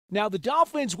Now, the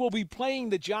Dolphins will be playing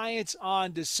the Giants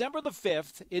on December the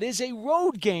 5th. It is a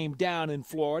road game down in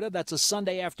Florida. That's a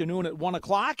Sunday afternoon at 1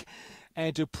 o'clock.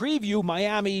 And to preview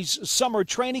Miami's summer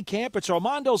training camp, it's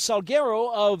Armando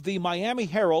Salguero of the Miami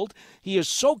Herald. He is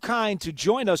so kind to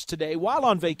join us today while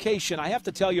on vacation. I have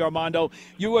to tell you, Armando,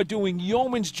 you are doing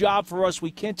yeoman's job for us. We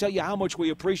can't tell you how much we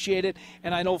appreciate it.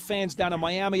 And I know fans down in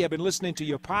Miami have been listening to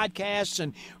your podcasts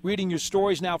and reading your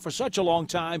stories now for such a long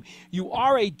time. You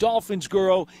are a Dolphins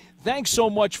girl. Thanks so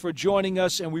much for joining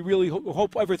us, and we really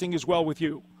hope everything is well with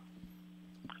you.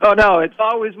 Oh, no, it's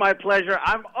always my pleasure.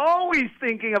 I'm always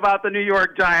thinking about the New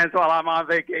York Giants while I'm on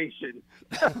vacation.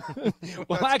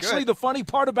 Well, actually, the funny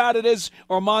part about it is,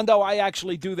 Armando, I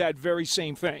actually do that very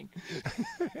same thing.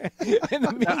 In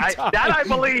the meantime, that I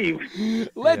believe.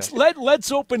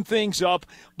 Let's open things up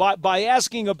by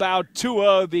asking about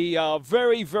Tua, the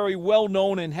very, very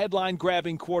well-known and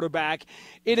headline-grabbing quarterback.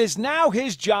 It is now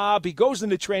his job. He goes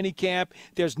into training camp.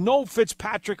 There's no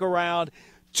Fitzpatrick around.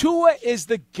 Tua is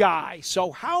the guy.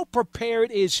 So how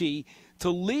prepared is he to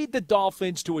lead the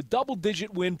Dolphins to a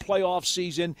double-digit win playoff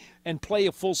season and play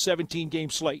a full 17-game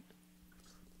slate?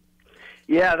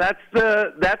 Yeah, that's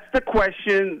the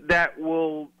question that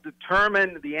will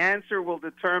determine – the answer will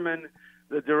determine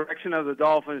the direction of the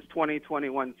Dolphins'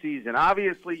 2021 season.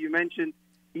 Obviously, you mentioned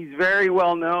he's very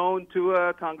well known.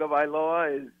 Tua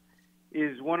Tagovailoa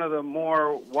is one of the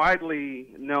more widely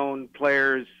known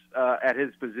players at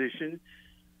his position.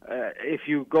 If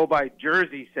you go by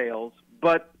jersey sales,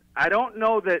 but I don't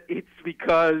know that it's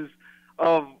because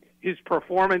of his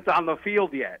performance on the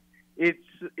field yet.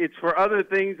 It's for other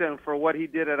things and for what he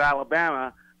did at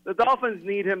Alabama. The Dolphins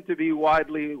need him to be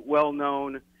widely well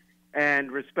known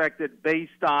and respected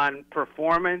based on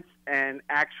performance and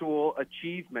actual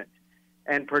achievement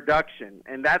and production.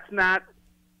 And that's not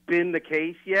been the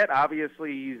case yet.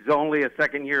 Obviously, he's only a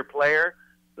second-year player.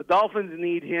 The Dolphins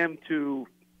need him to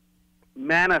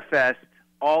manifest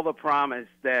all the promise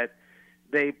that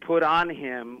they put on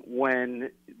him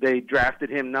when they drafted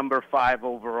him number 5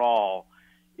 overall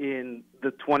in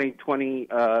the 2020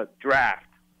 draft.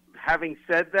 Having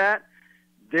said that,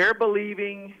 they're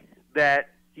believing that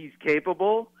he's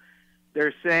capable.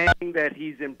 They're saying that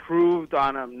he's improved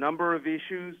on a number of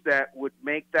issues that would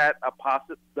make that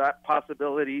that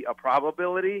possibility a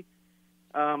probability.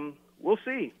 We'll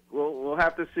see. We'll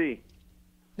have to see.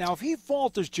 Now, if he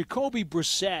falters, Jacoby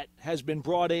Brissett has been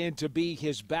brought in to be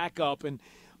his backup. And,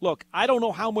 look, I don't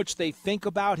know how much they think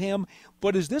about him,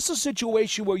 but is this a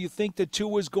situation where you think that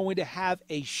Tua is going to have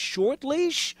a short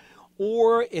leash?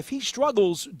 Or if he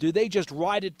struggles, do they just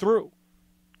ride it through?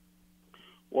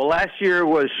 Well, last year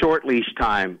was short leash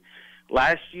time.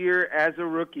 Last year, as a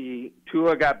rookie,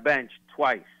 Tua got benched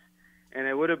twice. And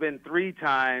it would have been 3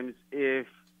 times if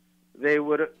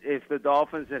the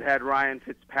Dolphins had Ryan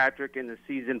Fitzpatrick in the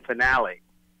season finale,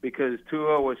 because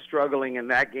Tua was struggling in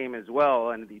that game as well,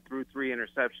 and he threw 3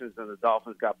 interceptions and the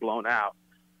Dolphins got blown out.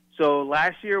 So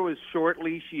last year was short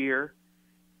leash year.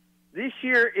 This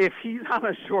year, if he's on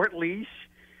a short leash,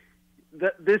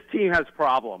 this team has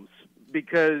problems,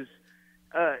 because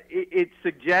it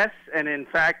suggests, and in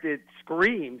fact it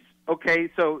screams,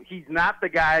 okay, so he's not the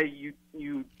guy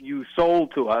you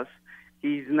sold to us.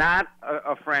 He's not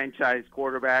a franchise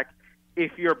quarterback.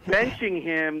 If you're benching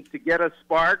him to get a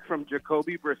spark from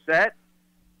Jacoby Brissett,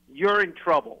 you're in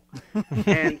trouble.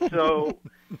 And so,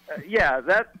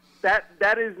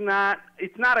 that is not.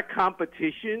 It's not a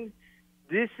competition.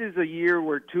 This is a year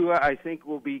where Tua, I think,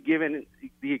 will be given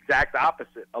the exact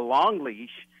opposite, a long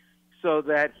leash, so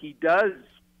that he does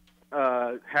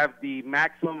have the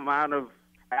maximum amount of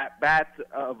at-bats,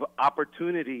 of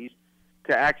opportunities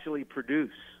to actually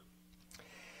produce.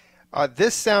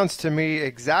 This sounds to me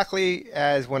exactly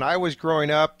as when I was growing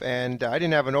up, and I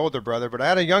didn't have an older brother, but I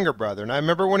had a younger brother. And I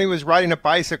remember when he was riding a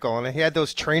bicycle, and he had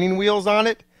those training wheels on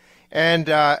it. And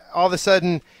all of a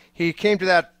sudden, he came to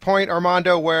that point,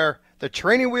 Armando, where the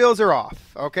training wheels are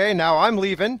off. Okay, now I'm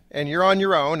leaving, and you're on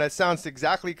your own. That sounds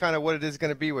exactly kind of what it is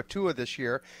going to be with Tua this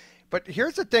year. But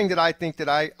here's the thing that I think that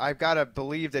I've got to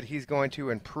believe that he's going to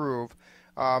improve.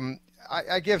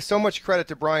 I give so much credit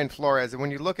to Brian Flores, and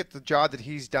when you look at the job that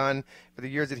he's done for the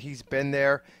years that he's been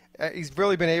there, he's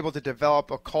really been able to develop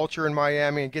a culture in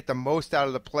Miami and get the most out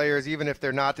of the players, even if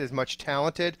they're not as much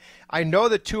talented. I know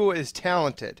that Tua is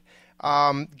talented.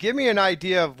 Give me an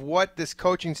idea of what this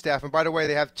coaching staff, and by the way,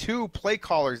 they have 2 play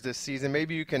callers this season.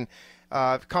 Maybe you can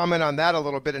comment on that a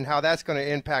little bit and how that's going to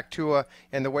impact Tua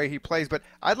and the way he plays. But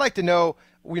I'd like to know,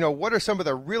 what are some of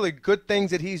the really good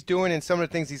things that he's doing and some of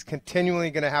the things he's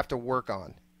continually going to have to work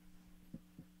on?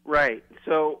 Right.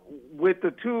 So with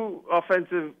the two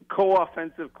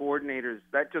co-offensive coordinators,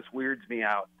 that just weirds me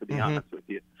out, to be honest with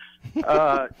you.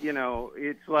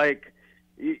 It's like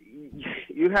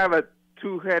you have a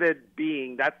two-headed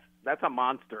being. That's a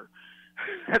monster.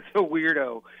 That's a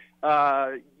weirdo.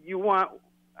 You want,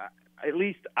 at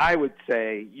least I would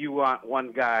say, you want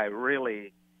one guy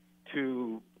really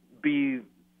to be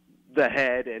the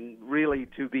head and really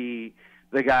to be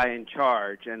the guy in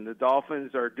charge. And the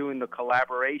Dolphins are doing the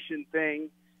collaboration thing.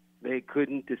 They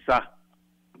couldn't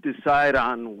decide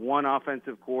on one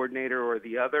offensive coordinator or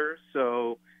the other,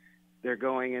 so they're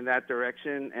going in that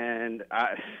direction. And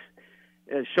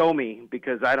show me,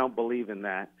 because I don't believe in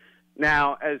that.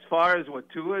 Now, as far as what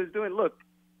Tua is doing, look,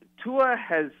 Tua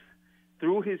has,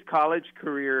 through his college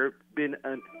career,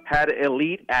 had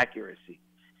elite accuracy.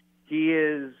 He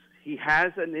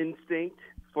has an instinct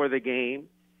for the game.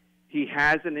 He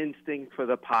has an instinct for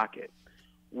the pocket.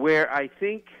 Where I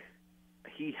think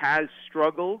he has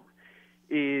struggled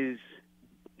is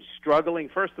struggling,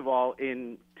 first of all,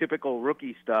 in typical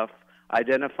rookie stuff,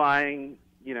 identifying,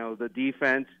 the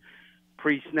defense,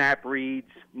 pre-snap reads,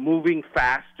 moving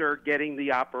faster, getting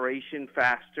the operation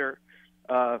faster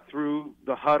through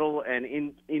the huddle and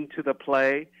into the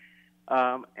play.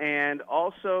 And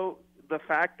also the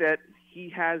fact that he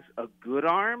has a good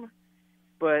arm,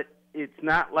 but it's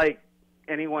not like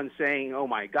anyone saying, oh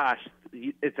my gosh,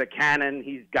 it's a cannon.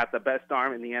 He's got the best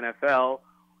arm in the NFL.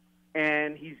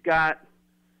 And he's got,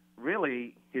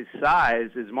 really, his size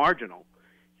is marginal.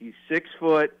 He's 6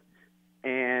 foot,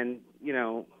 and,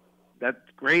 that's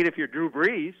great if you're Drew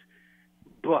Brees,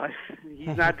 but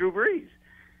he's not Drew Brees.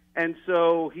 And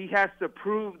so he has to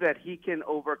prove that he can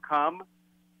overcome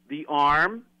the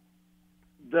arm,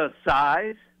 the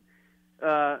size.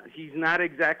 He's not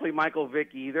exactly Michael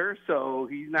Vick either, so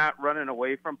he's not running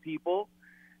away from people.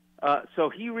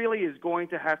 So he really is going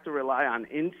to have to rely on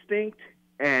instinct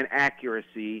and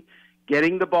accuracy,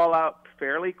 getting the ball out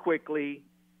fairly quickly,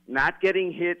 not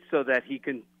getting hit so that he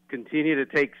can continue to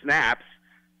take snaps,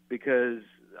 because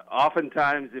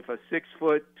oftentimes if a 6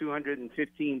 foot,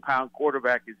 215-pound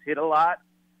quarterback is hit a lot,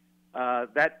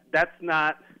 that's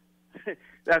not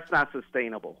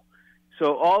sustainable.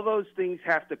 So all those things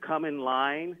have to come in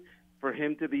line for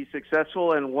him to be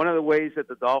successful. And one of the ways that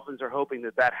the Dolphins are hoping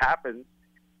that happens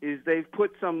is they've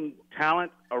put some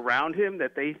talent around him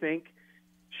that they think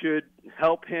should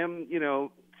help him,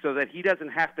 so that he doesn't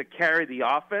have to carry the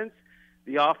offense.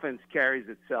 The offense carries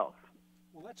itself.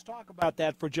 Well, let's talk about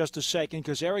that for just a second,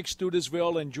 because Eric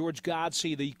Studesville and George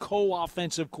Godsey, the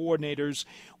co-offensive coordinators,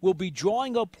 will be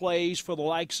drawing up plays for the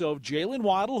likes of Jalen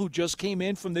Waddle, who just came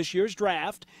in from this year's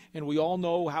draft, and we all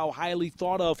know how highly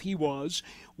thought of he was.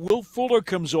 Will Fuller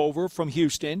comes over from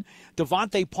Houston.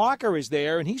 Devontae Parker is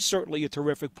there, and he's certainly a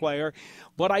terrific player.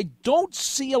 But I don't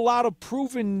see a lot of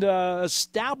proven,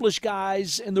 established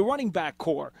guys in the running back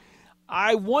core.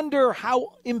 I wonder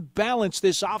how imbalanced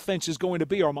this offense is going to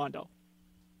be, Armando.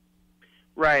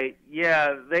 Right.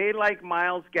 Yeah, they like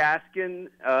Myles Gaskin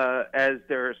as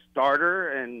their starter,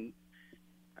 and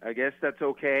I guess that's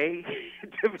okay.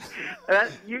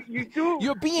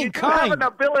 You're being kind.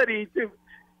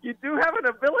 You do have an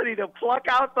ability to pluck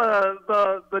out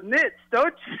the nits,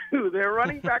 don't you? Their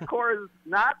running back core is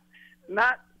not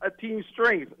a team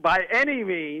strength by any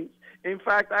means. In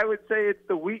fact, I would say it's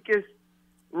the weakest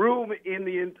room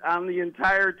on the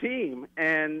entire team,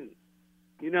 and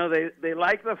they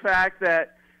like the fact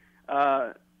that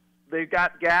they've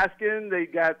got Gaskin,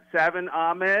 they've got Savin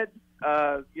Ahmed,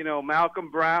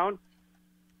 Malcolm Brown.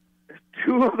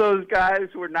 Two of those guys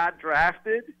were not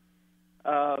drafted.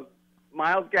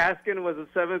 Myles Gaskin was a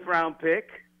 7th-round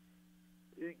pick.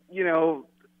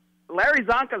 Larry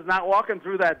Zonka's not walking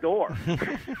through that door.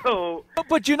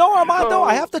 But Armando,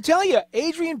 I have to tell you,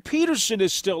 Adrian Peterson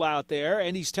is still out there,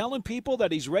 and he's telling people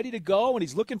that he's ready to go and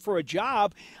he's looking for a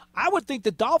job. I would think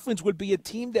the Dolphins would be a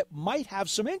team that might have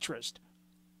some interest.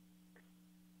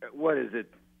 What is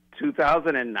it,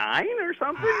 2009 or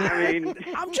something? I mean,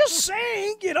 I'm just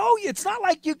saying, it's not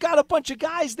like you got a bunch of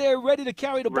guys there ready to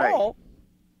carry the ball.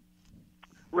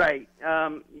 Right.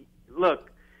 Look,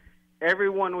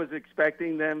 everyone was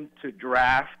expecting them to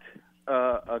draft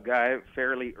a guy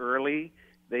fairly early.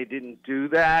 They didn't do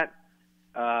that.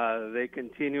 They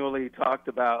continually talked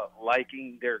about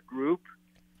liking their group.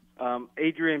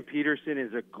 Adrian Peterson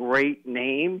is a great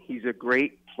name. He's a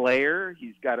great player.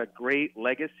 He's got a great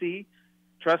legacy.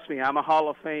 Trust me, I'm a Hall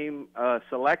of Fame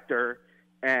selector,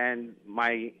 and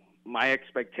my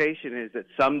expectation is that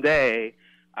someday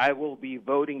I will be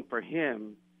voting for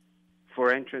him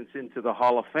for entrance into the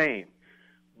Hall of Fame.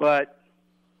 But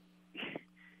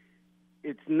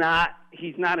it's not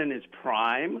he's not in his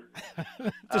prime,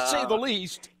 to say the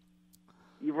least.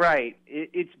 Right.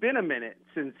 It's been a minute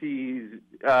since he's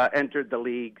entered the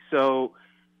league, so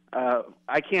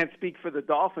I can't speak for the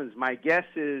Dolphins. My guess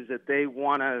is that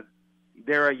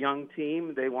they're a young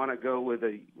team. They want to go with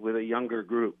a younger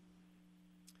group.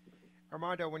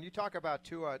 Armando, when you talk about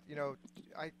Tua,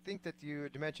 I think that you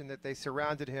mentioned that they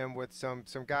surrounded him with some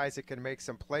guys that can make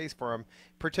some plays for him,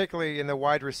 particularly in the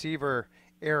wide receiver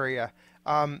area.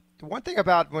 One thing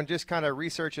about when just kind of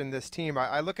researching this team,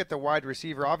 I look at the wide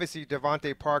receiver. Obviously,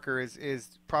 Devontae Parker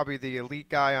is probably the elite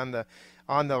guy on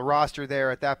the roster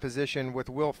there at that position with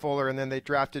Will Fuller, and then they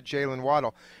drafted Jalen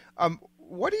Waddle.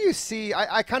 What do you see?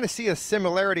 I kind of see a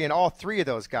similarity in all three of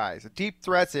those guys. Deep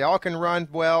threats, they all can run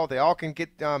well. They all can get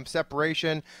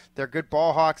separation. They're good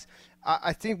ball hawks.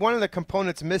 I think one of the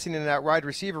components missing in that wide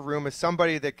receiver room is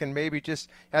somebody that can maybe just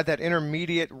have that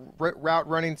intermediate route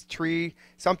running tree,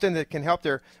 something that can help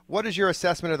there. What is your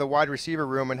assessment of the wide receiver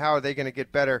room, and how are they going to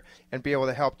get better and be able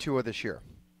to help Tua this year?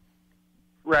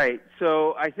 Right.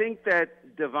 So I think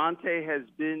that Devontae has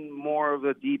been more of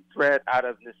a deep threat out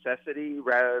of necessity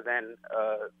rather than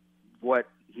what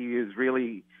he is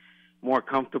really more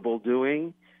comfortable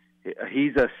doing.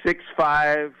 He's a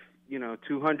 6'5",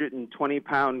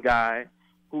 220-pound guy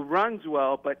who runs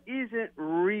well, but isn't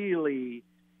really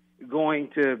going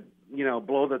to,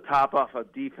 blow the top off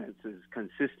of defenses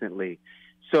consistently.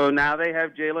 So now they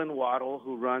have Jalen Waddle,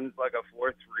 who runs like a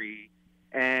 4.3,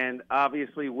 and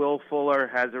obviously Will Fuller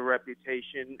has a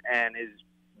reputation and has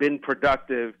been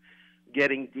productive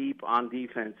getting deep on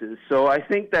defenses. So I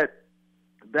think that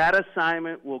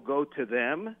assignment will go to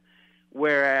them,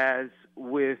 whereas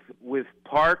with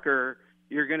Parker,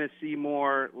 you're going to see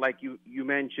more, like you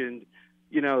mentioned,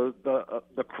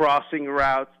 the crossing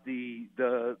routes, the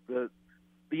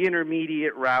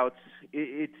intermediate routes.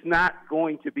 It's not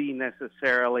going to be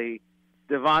necessarily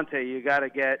Devontae. You got to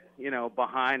get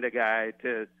behind a guy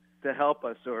to help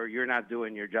us, or you're not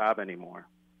doing your job anymore.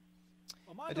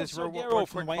 Armando Salguero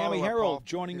from Miami Herald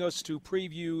joining us to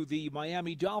preview the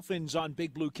Miami Dolphins on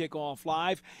Big Blue Kickoff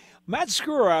Live. Matt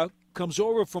Skura comes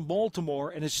over from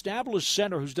Baltimore, an established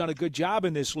center who's done a good job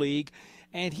in this league,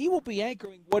 and he will be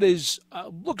anchoring what is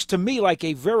looks to me like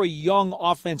a very young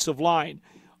offensive line.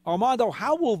 Armando,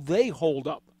 how will they hold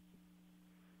up?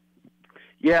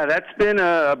 Yeah, that's been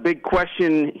a big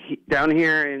question down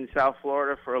here in South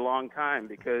Florida for a long time,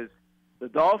 because the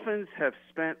Dolphins have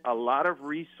spent a lot of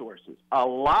resources,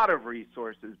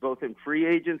 both in free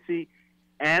agency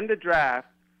and the draft,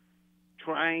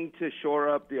 trying to shore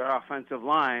up the offensive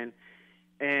line,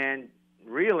 and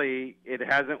really it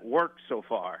hasn't worked so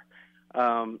far.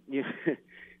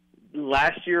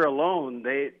 Last year alone,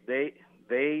 they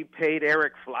paid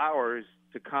Eric Flowers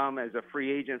to come as a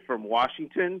free agent from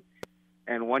Washington,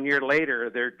 and 1 year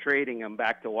later they're trading him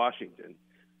back to Washington.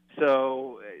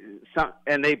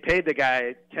 And they paid the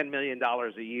guy $10 million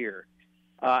a year,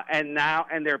 and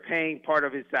they're paying part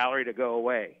of his salary to go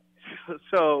away.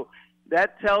 So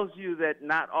that tells you that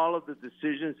not all of the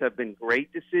decisions have been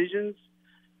great decisions.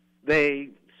 They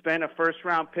spent a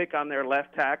first-round pick on their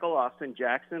left tackle, Austin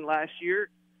Jackson, last year.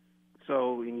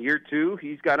 So in year two,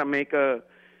 he's got to make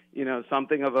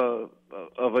something of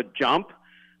a jump.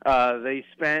 They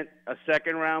spent a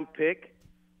second-round pick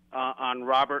on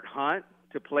Robert Hunt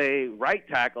to play right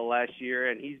tackle last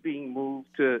year, and he's being moved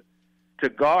to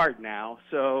guard now.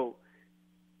 So,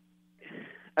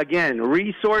 again,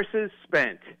 resources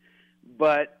spent.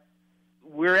 But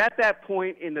we're at that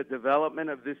point in the development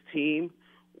of this team,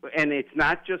 and it's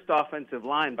not just offensive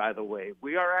line, by the way.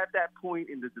 We are at that point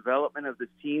in the development of this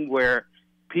team where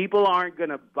people aren't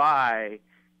going to buy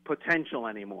potential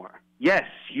anymore. Yes,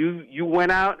 you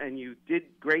went out and you did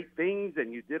great things,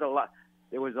 and you did a lot.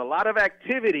 There was a lot of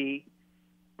activity,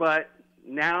 but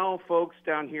now folks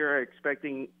down here are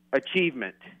expecting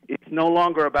achievement. It's no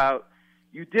longer about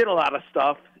you did a lot of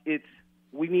stuff. It's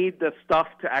we need the stuff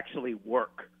to actually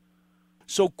work.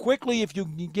 So quickly, if you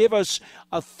can give us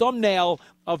a thumbnail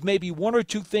of maybe one or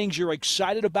two things you're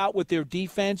excited about with their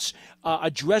defense,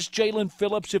 address Jalen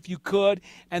Phillips if you could,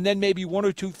 and then maybe one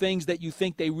or two things that you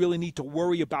think they really need to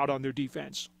worry about on their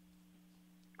defense.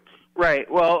 Right.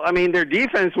 Well, I mean, their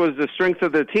defense was the strength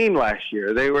of the team last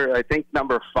year. They were, I think,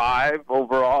 number 5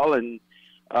 overall in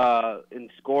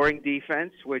scoring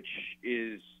defense, which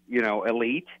is,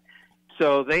 elite.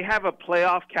 So they have a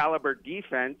playoff caliber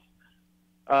defense.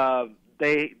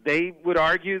 They would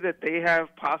argue that they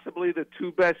have possibly the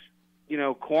two best,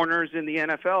 corners in the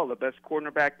NFL, the best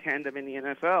cornerback tandem in the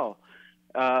NFL.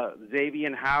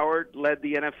 Xavier Howard led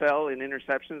the NFL in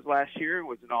interceptions last year,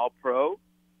 was an All-Pro.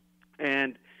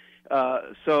 And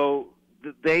so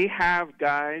they have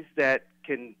guys that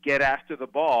can get after the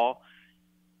ball.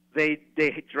 They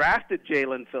drafted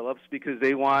Jalen Phillips because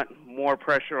they want more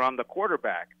pressure on the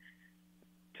quarterback.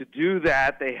 To do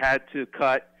that, they had to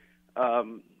cut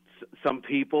some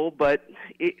people. But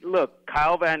look,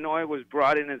 Kyle Van Noy was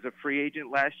brought in as a free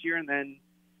agent last year, and then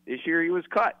this year he was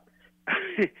cut.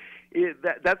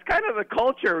 That's kind of the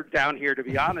culture down here, to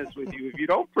be honest with you. If you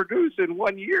don't produce in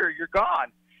 1 year, you're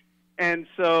gone. And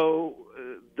so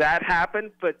that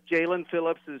happened, but Jalen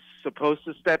Phillips is supposed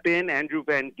to step in. Andrew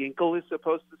Van Ginkel is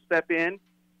supposed to step in.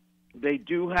 They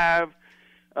do have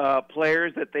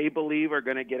players that they believe are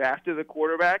going to get after the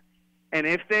quarterback. And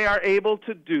if they are able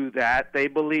to do that, they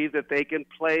believe that they can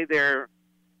play their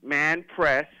man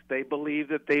press. They believe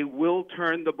that they will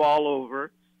turn the ball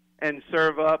over and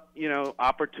serve up,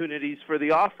 opportunities for the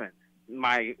offense.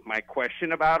 My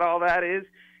question about all that is,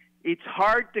 it's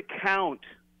hard to count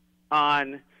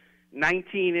on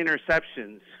 19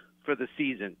 interceptions for the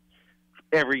season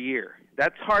every year.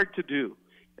 That's hard to do.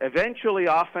 Eventually,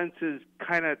 offenses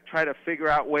kind of try to figure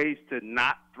out ways to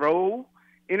not throw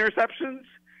interceptions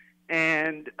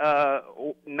and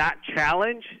not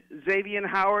challenge Xavier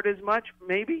Howard as much,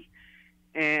 maybe.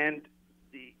 And,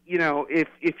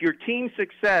 if your team's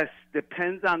success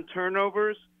depends on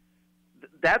turnovers,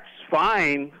 that's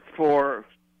fine for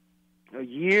a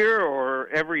year or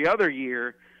every other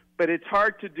year, but it's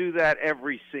hard to do that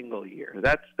every single year.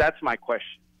 That's my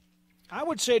question. I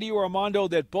would say to you, Armando,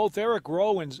 that both Eric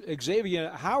Rowe and Xavier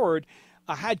Howard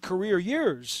had career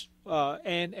years.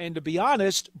 And to be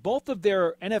honest, both of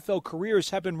their NFL careers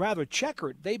have been rather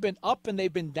checkered. They've been up and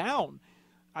they've been down.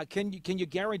 Can you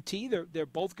guarantee they're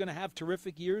both going to have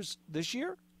terrific years this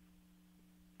year?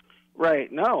 Right.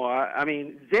 No, I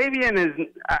mean, Xavier has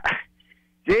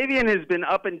been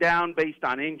up and down based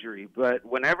on injury, but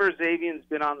whenever Xavier's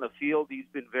been on the field, he's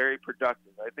been very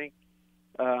productive. I think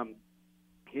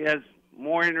he has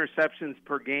more interceptions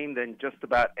per game than just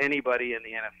about anybody in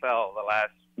the NFL the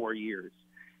last 4 years.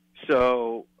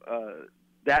 So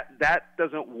that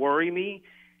doesn't worry me.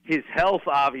 His health,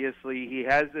 obviously, he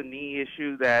has a knee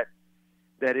issue that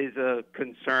is a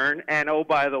concern. And, oh,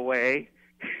 by the way,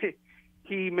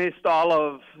 he missed all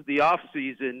of the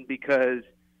offseason because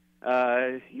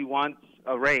he wants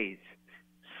a raise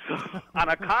on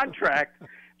a contract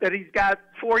that he's got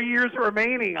 4 years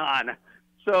remaining on.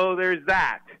 So there's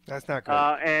that. That's not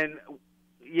good. And,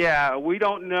 yeah, we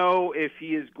don't know if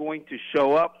he is going to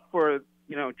show up for,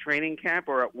 training camp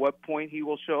or at what point he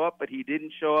will show up, but he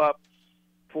didn't show up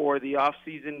for the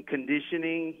off-season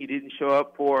conditioning. He didn't show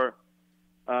up for,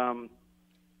 any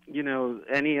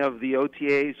of the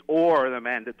OTAs or the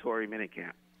mandatory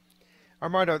minicamp.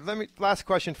 Armando, last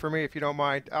question for me, if you don't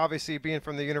mind. Obviously, being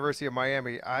from the University of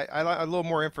Miami, I like a little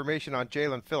more information on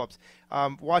Jalen Phillips.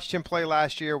 Watched him play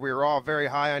last year. We were all very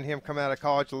high on him coming out of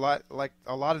college, like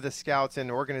a lot of the scouts and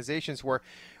organizations were.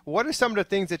 What are some of the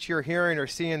things that you're hearing or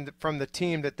seeing from the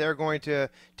team that they're going to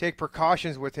take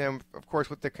precautions with him, of course,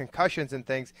 with the concussions and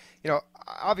things?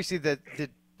 Obviously the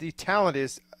talent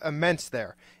is immense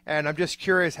there. And I'm just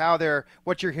curious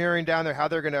what you're hearing down there,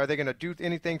 are they going to do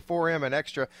anything for him, an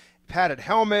extra padded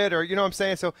helmet, or, what I'm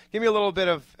saying? So give me a little bit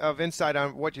of insight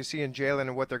on what you see in Jalen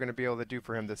and what they're going to be able to do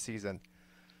for him this season.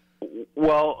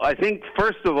 Well, I think,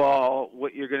 first of all,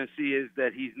 what you're going to see is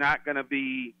that he's not going to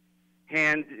be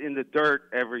hands in the dirt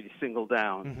every single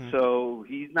down. Mm-hmm. So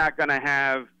he's not going to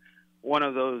have one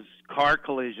of those car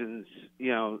collisions,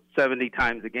 70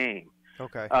 times a game.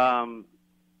 Okay.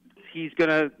 He's going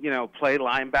to, play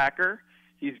linebacker.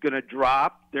 He's going to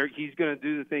drop. He's going to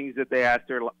do the things that they ask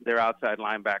their outside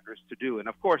linebackers to do. And,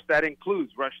 of course, that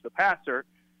includes rush the passer.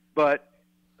 But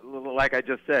like I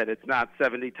just said, it's not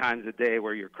 70 times a day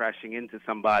where you're crashing into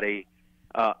somebody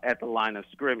at the line of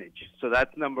scrimmage. So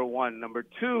that's number one. Number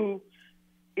two,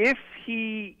 if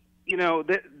he,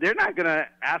 they're not going to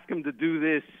ask him to do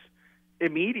this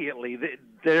immediately.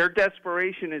 Their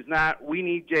desperation is not, we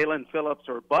need Jalen Phillips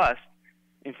or bust.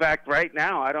 In fact, right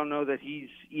now, I don't know that he's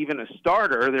even a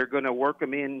starter. They're going to work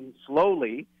him in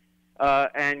slowly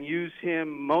and use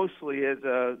him mostly as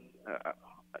a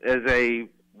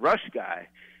rush guy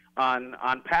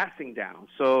on passing down.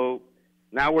 So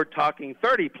now we're talking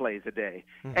 30 plays a day.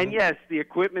 Mm-hmm. And yes, the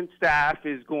equipment staff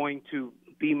is going to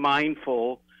be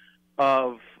mindful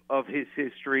of his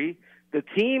history. The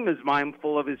team is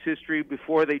mindful of his history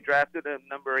before they drafted him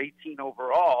number 18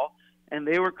 overall, and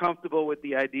they were comfortable with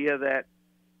the idea that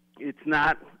it's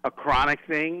not a chronic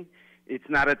thing, it's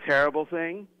not a terrible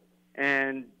thing,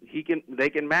 and they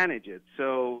can manage it.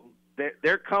 So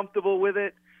they're comfortable with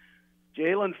it.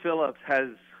 Jalen Phillips has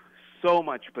so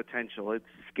much potential. It's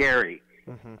scary.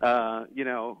 You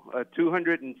know, a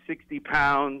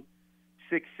 260-pound,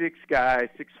 6'6" guy,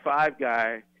 6'5"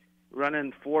 guy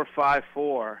running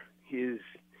 4.54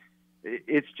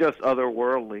 it's just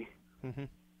otherworldly.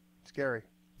 Scary.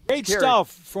 Great stuff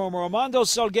from Armando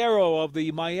Salguero of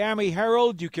the Miami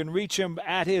Herald. You can reach him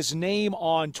at his name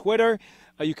on Twitter.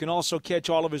 You can also catch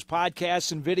all of his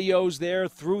podcasts and videos there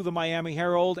through the Miami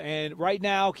Herald. And right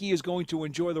now, he is going to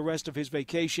enjoy the rest of his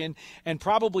vacation and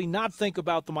probably not think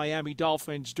about the Miami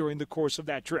Dolphins during the course of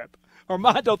that trip.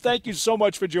 Armando, thank you so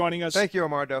much for joining us. Thank you,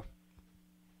 Armando.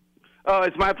 Oh,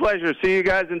 it's my pleasure. See you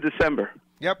guys in December.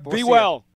 Yep. Be well.